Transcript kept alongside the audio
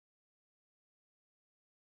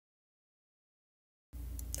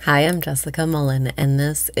Hi, I'm Jessica Mullen, and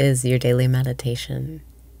this is your daily meditation.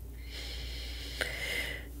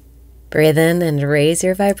 Breathe in and raise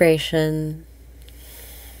your vibration.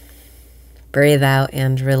 Breathe out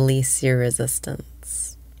and release your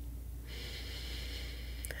resistance.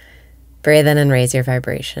 Breathe in and raise your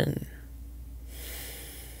vibration.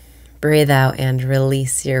 Breathe out and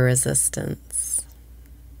release your resistance.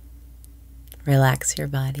 Relax your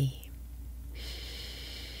body.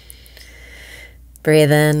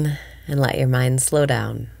 Breathe in and let your mind slow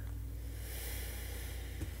down.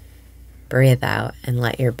 Breathe out and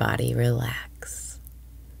let your body relax.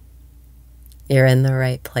 You're in the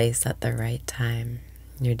right place at the right time.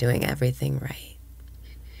 You're doing everything right.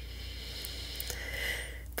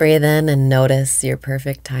 Breathe in and notice your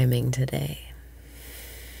perfect timing today.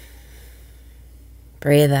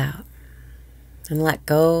 Breathe out and let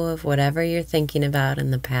go of whatever you're thinking about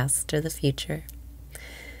in the past or the future.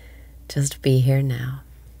 Just be here now.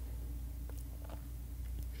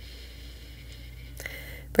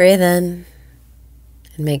 Breathe in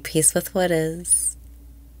and make peace with what is.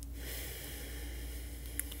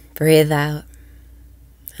 Breathe out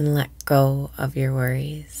and let go of your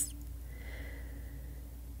worries.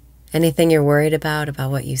 Anything you're worried about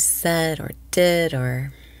what you said or did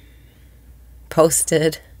or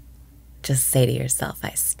posted, just say to yourself,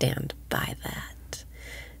 I stand by that.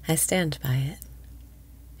 I stand by it.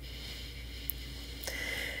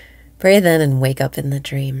 Breathe in and wake up in the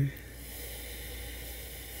dream.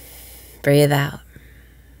 Breathe out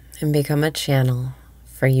and become a channel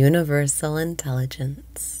for universal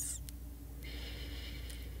intelligence.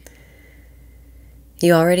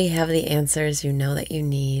 You already have the answers you know that you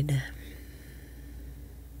need.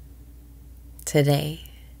 Today,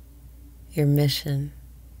 your mission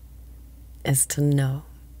is to know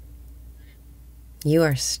you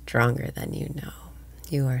are stronger than you know.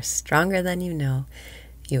 You are stronger than you know.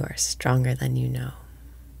 You are stronger than you know.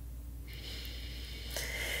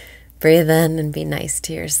 Breathe in and be nice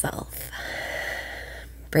to yourself.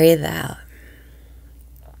 Breathe out.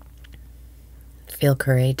 Feel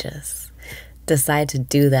courageous. Decide to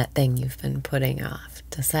do that thing you've been putting off.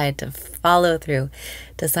 Decide to follow through.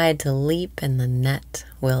 Decide to leap and the net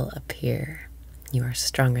will appear. You are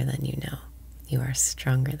stronger than you know. You are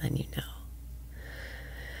stronger than you know.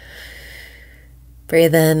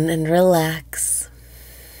 Breathe in and relax.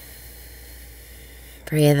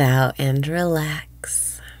 Breathe out and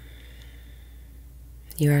relax.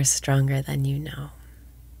 You are stronger than you know.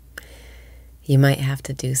 You might have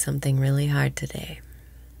to do something really hard today,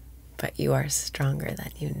 but you are stronger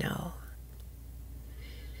than you know.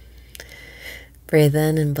 Breathe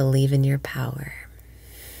in and believe in your power.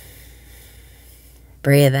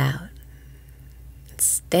 Breathe out.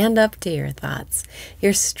 Stand up to your thoughts.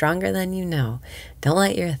 You're stronger than you know. Don't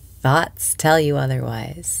let your thoughts tell you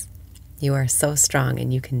otherwise. You are so strong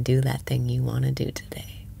and you can do that thing you want to do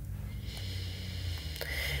today.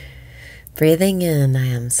 Breathing in, I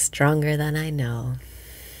am stronger than I know.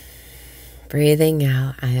 Breathing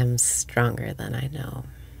out, I am stronger than I know.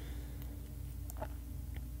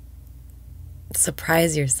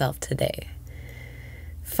 Surprise yourself today.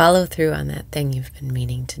 Follow through on that thing you've been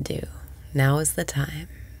meaning to do. Now is the time.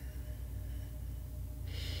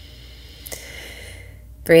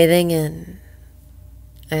 Breathing in,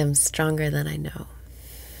 I am stronger than I know.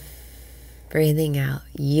 Breathing out,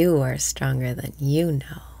 you are stronger than you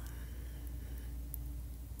know.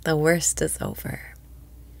 The worst is over.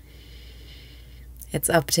 It's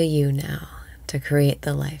up to you now to create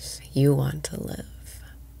the life you want to live.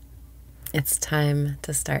 It's time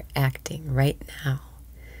to start acting right now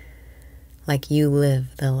like you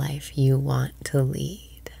live the life you want to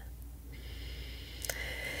lead.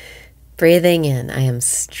 Breathing in, I am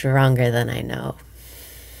stronger than I know.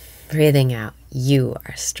 Breathing out, you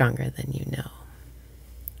are stronger than you know.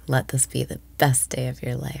 Let this be the best day of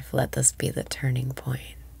your life. Let this be the turning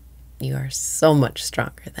point. You are so much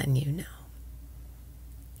stronger than you know.